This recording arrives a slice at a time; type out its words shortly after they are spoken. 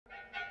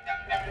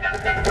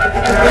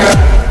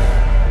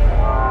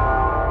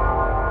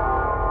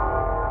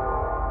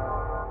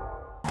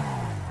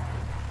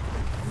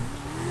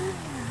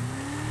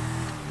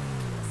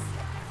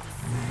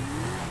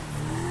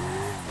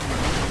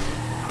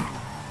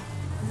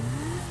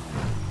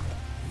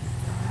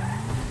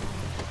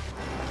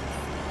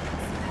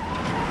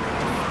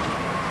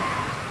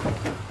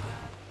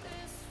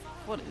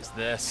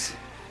this?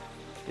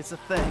 It's a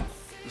thing.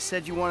 You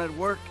said you wanted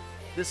work.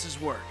 This is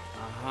work.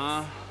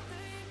 Uh-huh.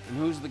 And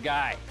who's the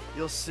guy?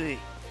 You'll see.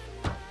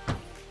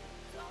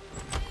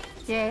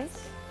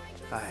 Yes?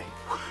 Hi.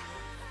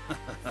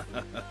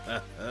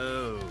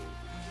 Oh.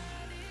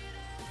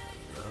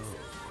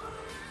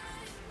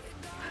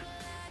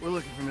 We're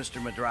looking for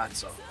Mr.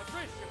 Madrazo.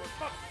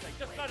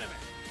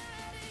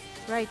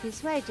 Right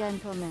this way,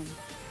 gentlemen.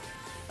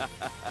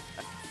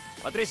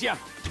 Patricia,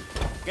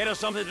 get us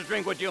something to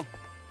drink with you.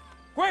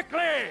 Quickly!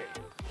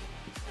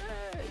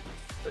 Hey,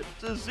 good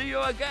to see you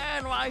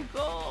again,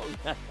 Michael.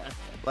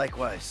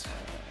 Likewise.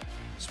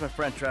 It's my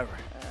friend Trevor.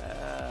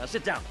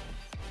 Sit down.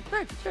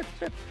 Sit.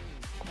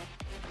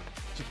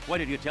 What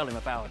did you tell him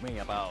about me,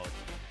 about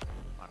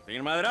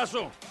Martin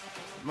Madrazo?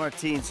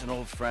 Martine's an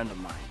old friend of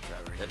mine,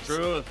 Trevor. The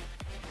truth?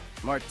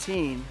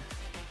 Martine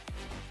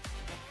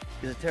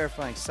is a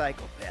terrifying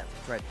psychopath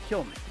who tried to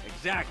kill me.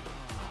 Exactly.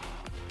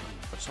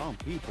 But some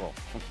people,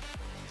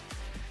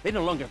 they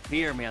no longer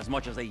fear me as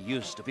much as they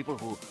used to. People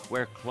who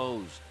were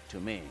close to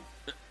me.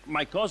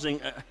 My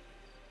cousin,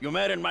 you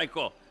met him,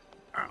 Michael.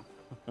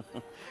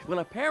 Well,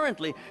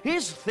 apparently,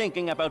 he's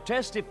thinking about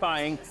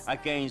testifying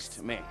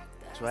against me.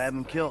 So I have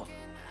him killed.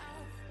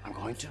 I'm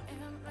going to.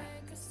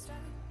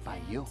 By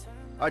you.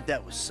 Our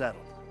debt was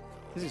settled.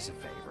 This is a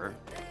favor.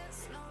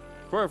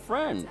 For a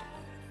friend.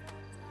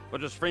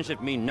 But does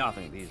friendship mean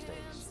nothing these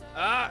days?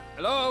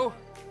 Hello?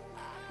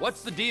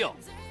 What's the deal?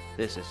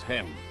 This is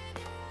him.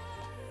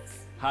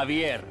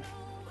 Javier.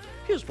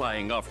 He's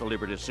flying off to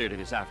Liberty City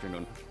this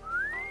afternoon.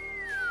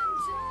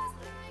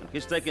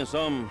 He's taking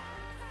some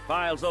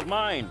files of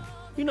mine.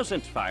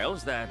 Innocent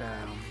files that,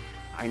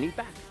 I need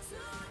back.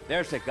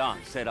 There's a gun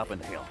set up in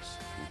the hills.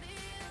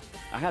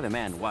 I have a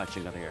man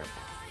watching at the airport.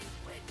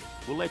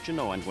 We'll let you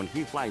know, and when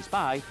he flies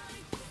by,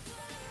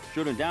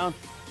 shoot him down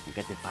and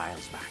get the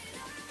files back.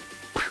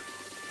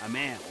 A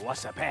man,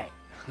 what's a pay?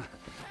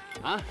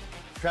 Huh?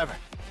 Trevor,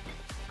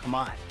 come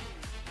on.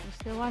 You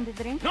still want the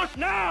drink? Not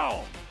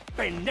now!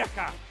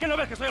 Pendeja! ¿Qué no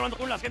ves que estoy hablando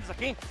con las gentes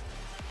aquí?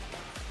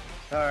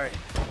 All right.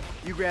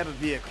 You grab a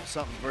vehicle,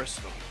 something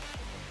versatile.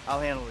 I'll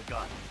handle the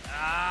gun.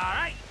 All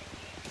right.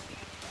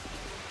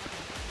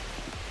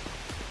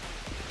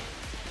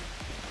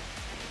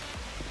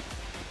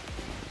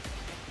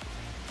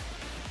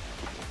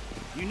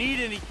 You need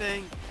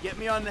anything, get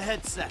me on the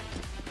headset.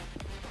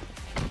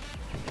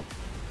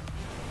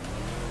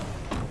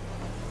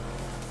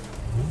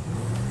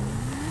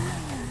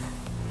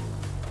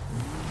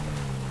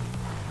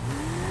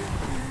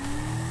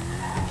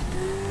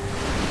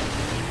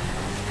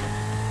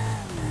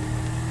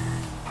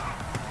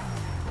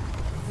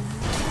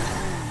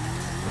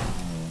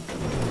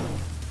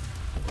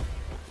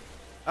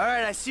 All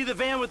right, I see the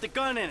van with the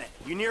gun in it.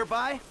 You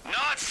nearby?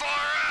 Not far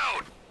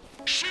out!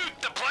 Shoot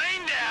the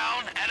plane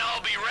down, and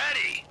I'll be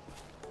ready!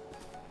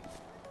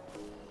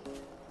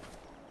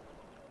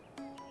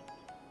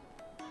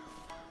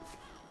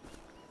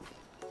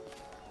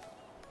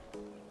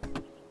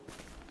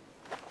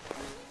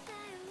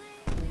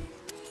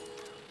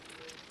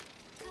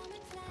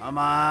 Come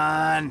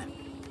on.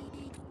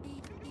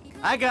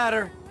 I got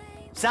her.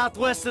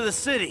 Southwest of the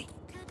city.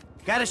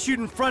 Gotta shoot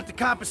in front to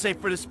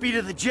compensate for the speed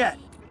of the jet.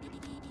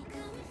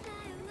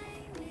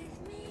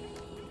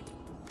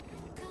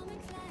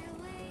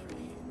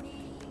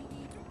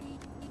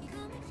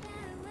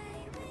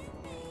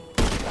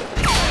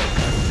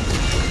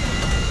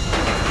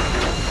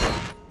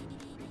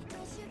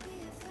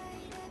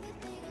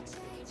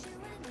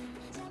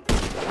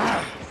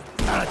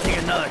 Gotta take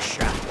another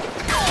shot.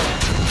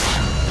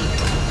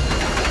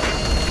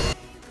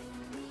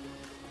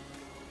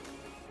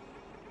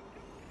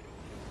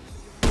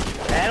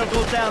 That'll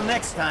go down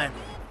next time.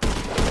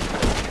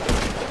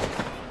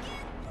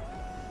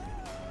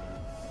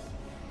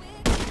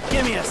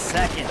 Give me a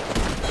second.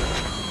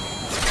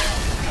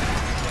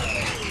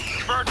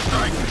 Bird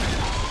strike!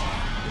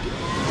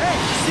 Hey,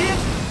 see it?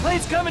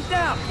 Plane's coming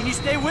down. Can you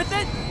stay with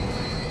it?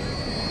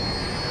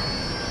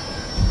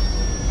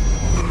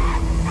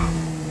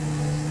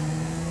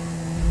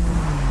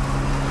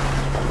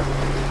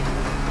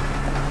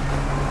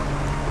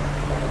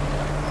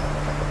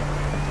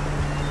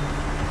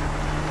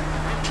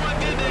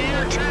 Plugged into the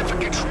air traffic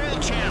control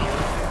channel.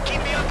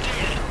 Keep me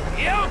updated.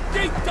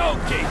 Okie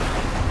dokie!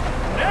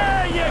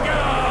 There you go!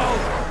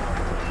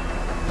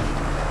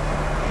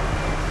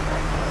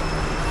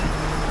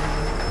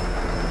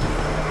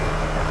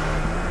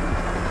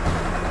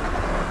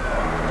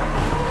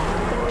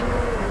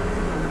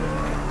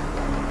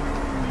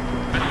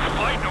 This is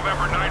Flight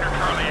November 9er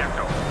Charlie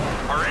Echo.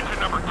 Our engine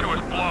number 2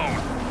 is blown.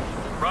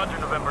 Roger,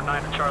 November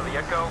 9 to Charlie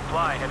Echo.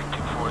 Fly heading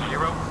 240.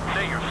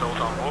 Say your soul's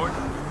on board.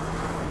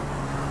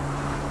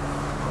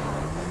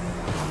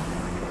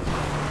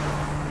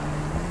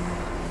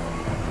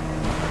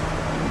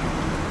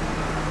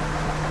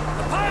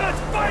 The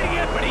pilot's fighting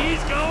it, but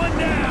he's going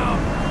down!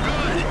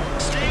 Good.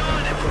 Stay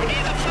on it. We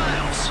need the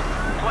files.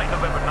 Flight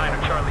November 9 to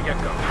Charlie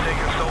Echo. Say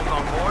your soul's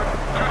on board.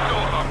 2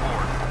 souls on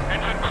board.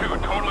 Engine 2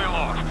 totally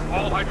lost.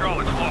 All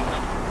hydraulics lost.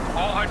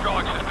 All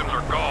hydraulic systems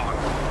are gone.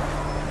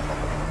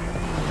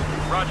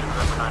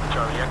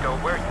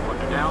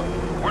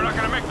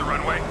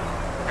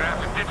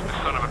 ditch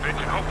the son of a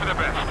bitch and hope for the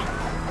best.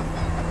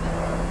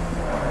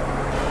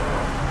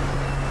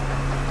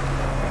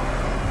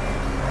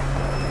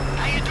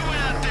 How you doing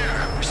out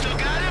there? We still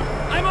got him?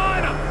 I'm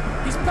on him!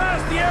 He's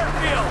past the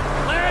airfield!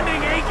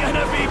 Landing ain't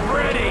gonna be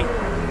pretty!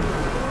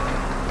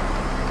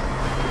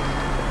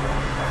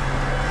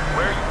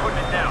 Where are you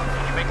putting it down?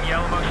 Can you make the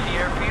Alamo Sea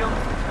airfield?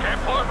 Can't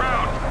pull it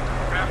round.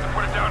 Gonna have to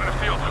put it down in a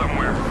field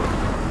somewhere.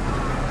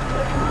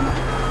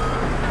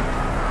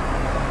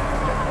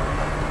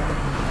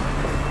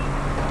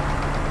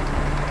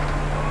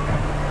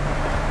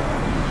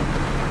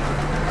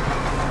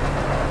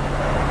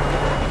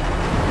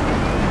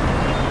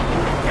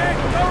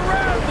 Can't go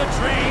round the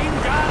train,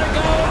 gotta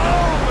go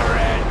over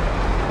it!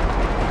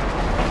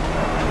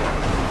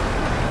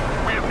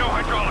 We have no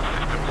hydraulic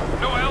systems,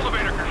 no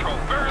elevator control,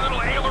 very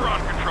little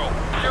aileron control.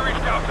 Serious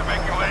doubts of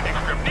making landing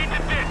strip. Need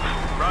to ditch.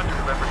 Roger,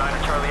 November 9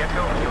 at Charlie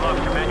Echo. You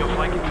lost your manual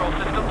flight control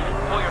systems.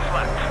 Pull your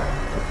slats.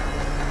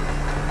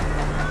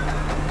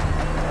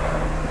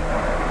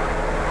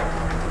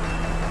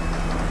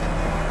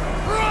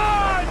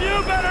 Run!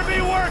 You better be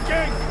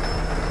working!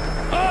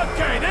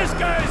 Okay, this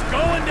guy's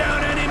going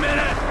down any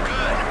minute!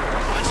 Good.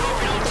 Let's hope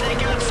you don't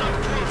take out some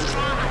poor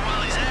farmer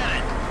while he's at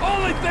it.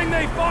 Only thing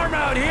they farm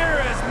out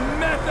here is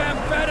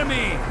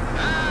methamphetamine!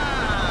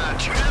 Ah,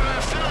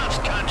 Trevor Phillips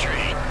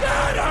country.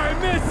 God, I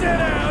miss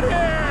it out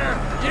here!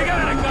 You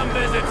gotta come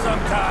visit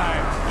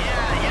sometime!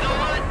 Yeah, you know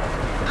what?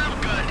 I'm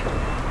good.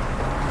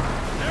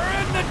 They're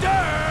in the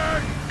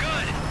dirt!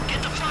 Good.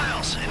 Get the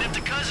files, and if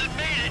the cousin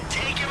made it,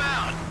 take him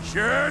out.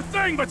 Sure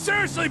thing, but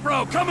seriously,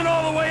 bro, coming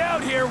all the way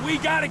out here, we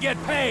gotta get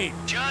paid!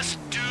 Just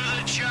do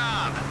the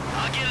job.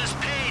 I'll get us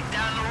paid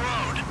down the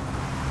road.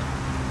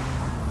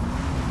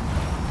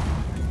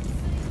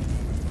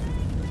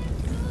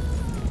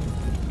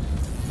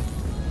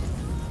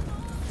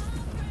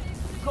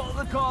 Call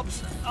the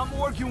cops. I'm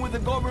working with the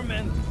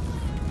government.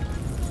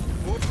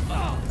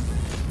 Oh.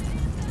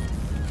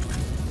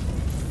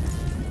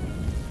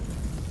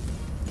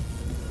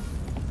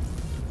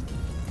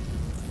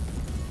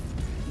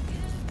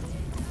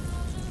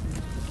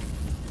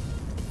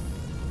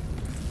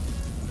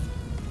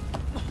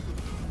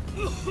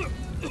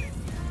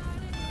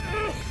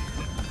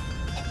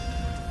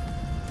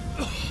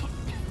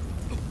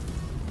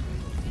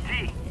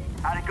 T,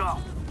 how'd it go?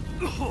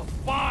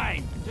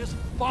 Fine, just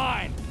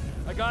fine.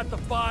 I got the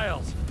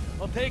files.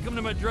 I'll take them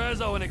to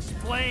Madrezzo and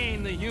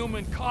explain the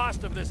human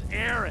cost of this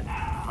errand.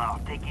 No,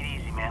 take it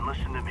easy, man.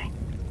 Listen to me.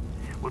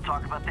 We'll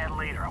talk about that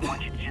later. I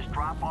want you to just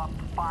drop off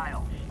the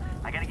files.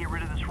 I gotta get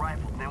rid of this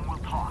rifle, and then we'll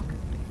talk.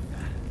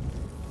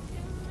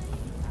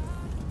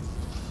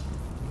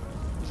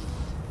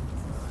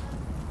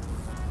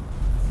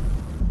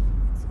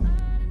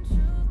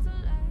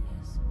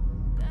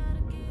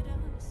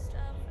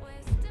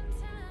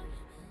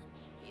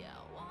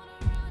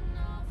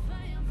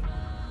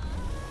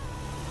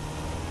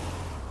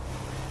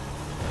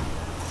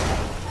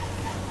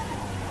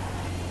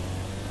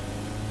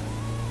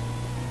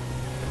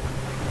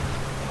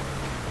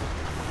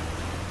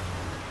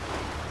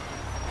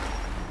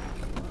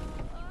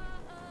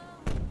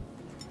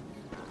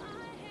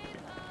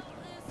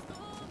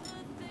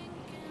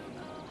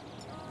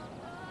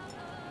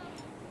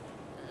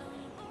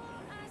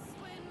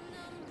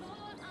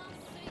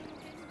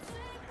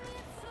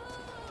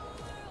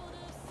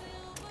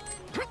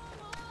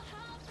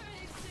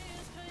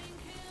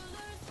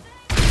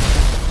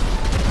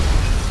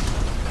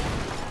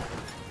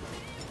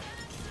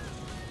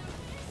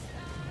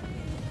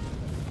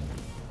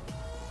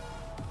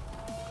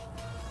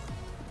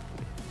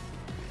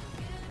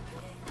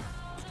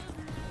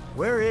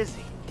 Where is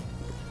he?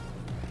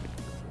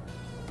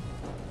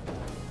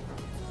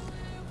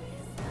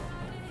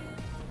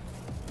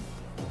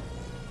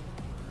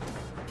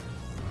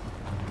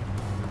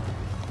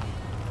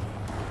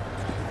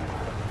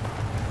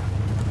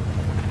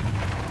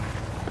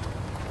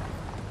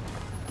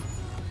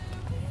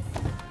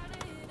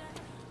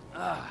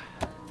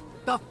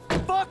 The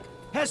fuck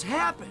has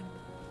happened?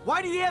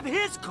 Why did he have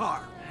his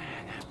car?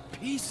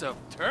 Piece of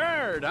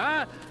turd,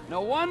 huh?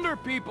 No wonder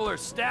people are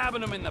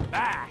stabbing him in the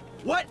back.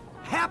 What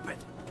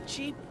happened?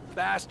 Cheap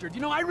bastard.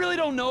 You know, I really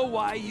don't know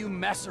why you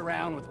mess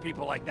around with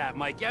people like that,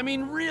 Mike. I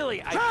mean,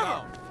 really, I Trevor!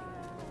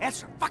 don't.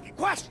 Answer the fucking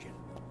question.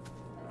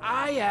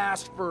 I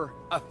asked for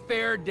a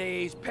fair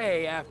day's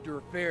pay after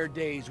a fair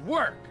day's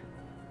work.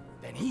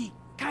 Then he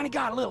kind of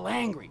got a little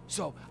angry.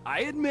 So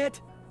I admit,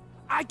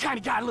 I kind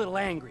of got a little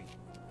angry.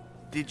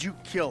 Did you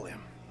kill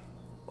him?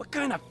 What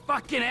kind of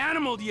fucking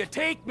animal do you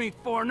take me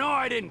for? No,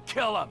 I didn't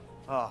kill him.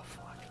 Oh,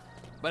 fuck.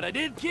 But I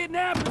did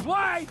kidnap his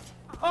wife.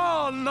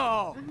 Oh,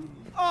 no.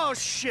 Oh,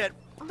 shit.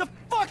 What the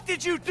fuck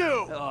did you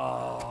do?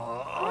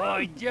 Oh,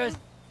 I just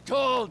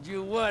told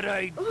you what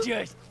I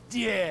just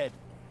did.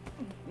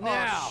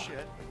 Now, Oh,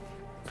 shit.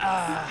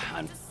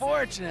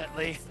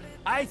 unfortunately,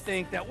 I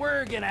think that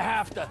we're gonna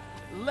have to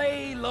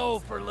lay low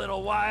for a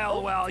little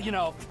while while, you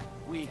know,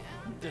 we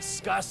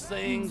discuss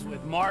things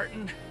with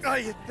Martin. Oh,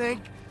 you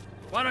think?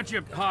 Why don't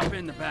you hop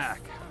in the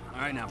back?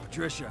 All right, now,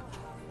 Patricia,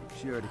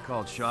 she already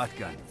called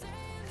shotgun.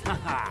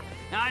 Now,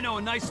 I know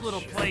a nice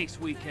little place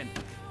we can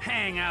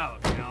hang out,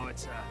 you know.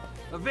 It's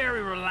a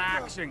very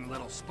relaxing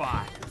little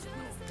spot. A little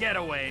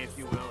getaway, if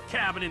you will. A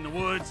cabin in the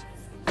woods.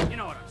 You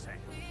know what I'm saying.